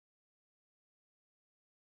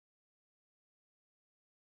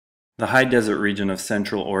The high desert region of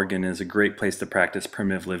Central Oregon is a great place to practice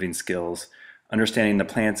primitive living skills. Understanding the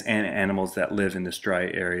plants and animals that live in this dry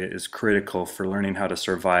area is critical for learning how to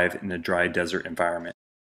survive in a dry desert environment.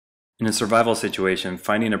 In a survival situation,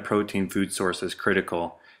 finding a protein food source is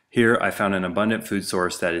critical. Here, I found an abundant food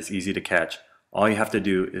source that is easy to catch. All you have to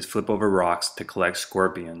do is flip over rocks to collect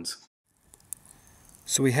scorpions.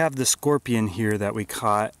 So we have the scorpion here that we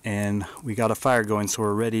caught, and we got a fire going, so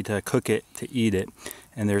we're ready to cook it, to eat it.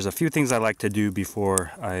 And there's a few things I like to do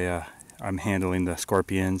before I'm handling the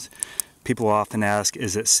scorpions. People often ask,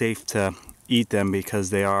 is it safe to eat them because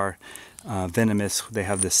they are venomous? They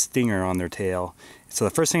have this stinger on their tail. So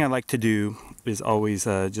the first thing I like to do is always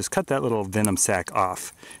just cut that little venom sac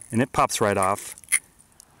off, and it pops right off.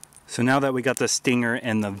 So now that we got the stinger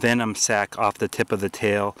and the venom sac off the tip of the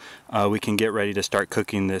tail, we can get ready to start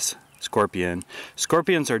cooking this scorpion.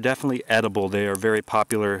 Scorpions are definitely edible. They are very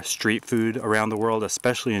popular street food around the world,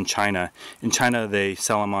 especially in China. In China, they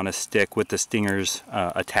sell them on a stick with the stingers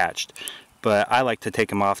attached. But I like to take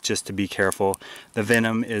them off just to be careful. The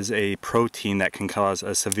venom is a protein that can cause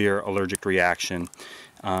a severe allergic reaction.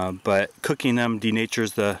 But cooking them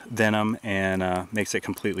denatures the venom and makes it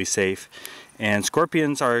completely safe. And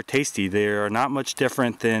scorpions are tasty. They are not much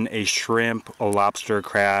different than a shrimp, a lobster, a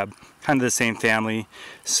crab, kind of the same family.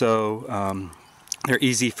 So they're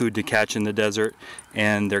easy food to catch in the desert,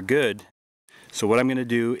 and they're good. So what I'm going to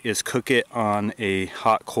do is cook it on a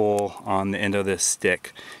hot coal on the end of this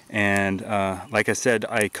stick. And like I said,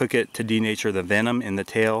 I cook it to denature the venom in the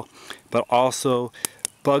tail, but also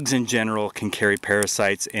bugs in general can carry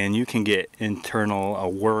parasites, and you can get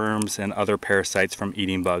internal worms and other parasites from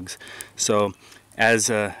eating bugs. So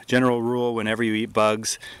as a general rule, whenever you eat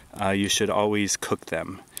bugs, you should always cook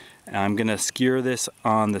them. I'm going to skewer this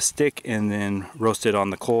on the stick and then roast it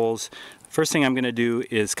on the coals. First thing I'm going to do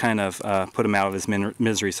is kind of put him out of his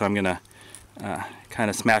misery, so I'm going to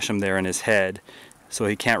kind of smash him there in his head so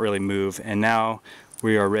he can't really move. And now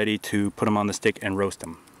we are ready to put him on the stick and roast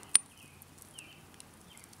him.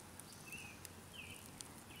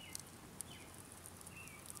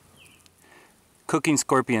 Cooking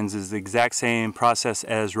scorpions is the exact same process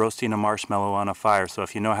as roasting a marshmallow on a fire. So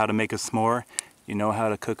if you know how to make a s'more, you know how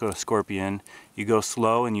to cook a scorpion. You go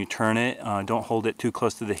slow and you turn it. Don't hold it too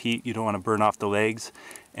close to the heat. You don't want to burn off the legs.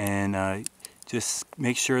 And just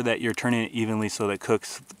make sure that you're turning it evenly so that it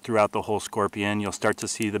cooks throughout the whole scorpion. You'll start to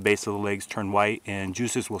see the base of the legs turn white and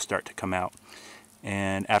juices will start to come out.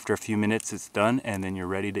 And after a few minutes it's done, and then you're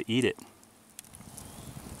ready to eat it.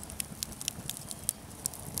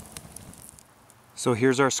 So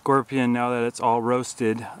here's our scorpion now that it's all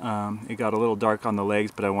roasted. It got a little dark on the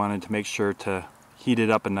legs, but I wanted to make sure to heat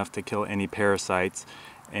it up enough to kill any parasites.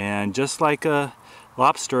 And just like a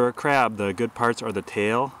lobster or crab, the good parts are the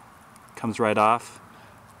tail, comes right off,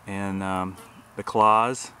 and the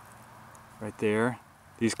claws right there.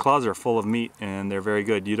 These claws are full of meat and they're very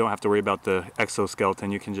good. You don't have to worry about the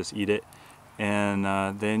exoskeleton, you can just eat it.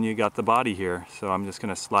 And then you got the body here. So I'm just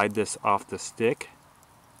going to slide this off the stick.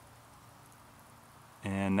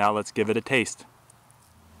 And now let's give it a taste.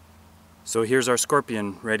 So here's our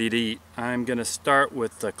scorpion ready to eat. I'm going to start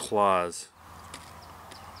with the claws.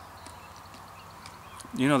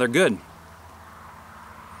 You know, they're good.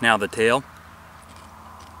 Now the tail.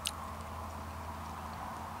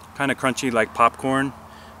 Kind of crunchy like popcorn.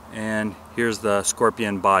 And here's the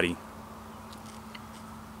scorpion body.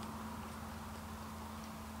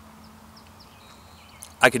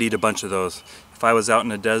 I could eat a bunch of those. If I was out in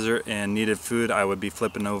the desert and needed food, I would be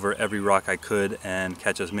flipping over every rock I could and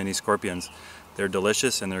catch as many scorpions. They're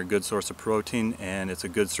delicious and they're a good source of protein, and it's a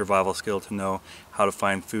good survival skill to know how to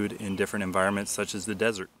find food in different environments such as the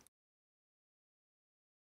desert.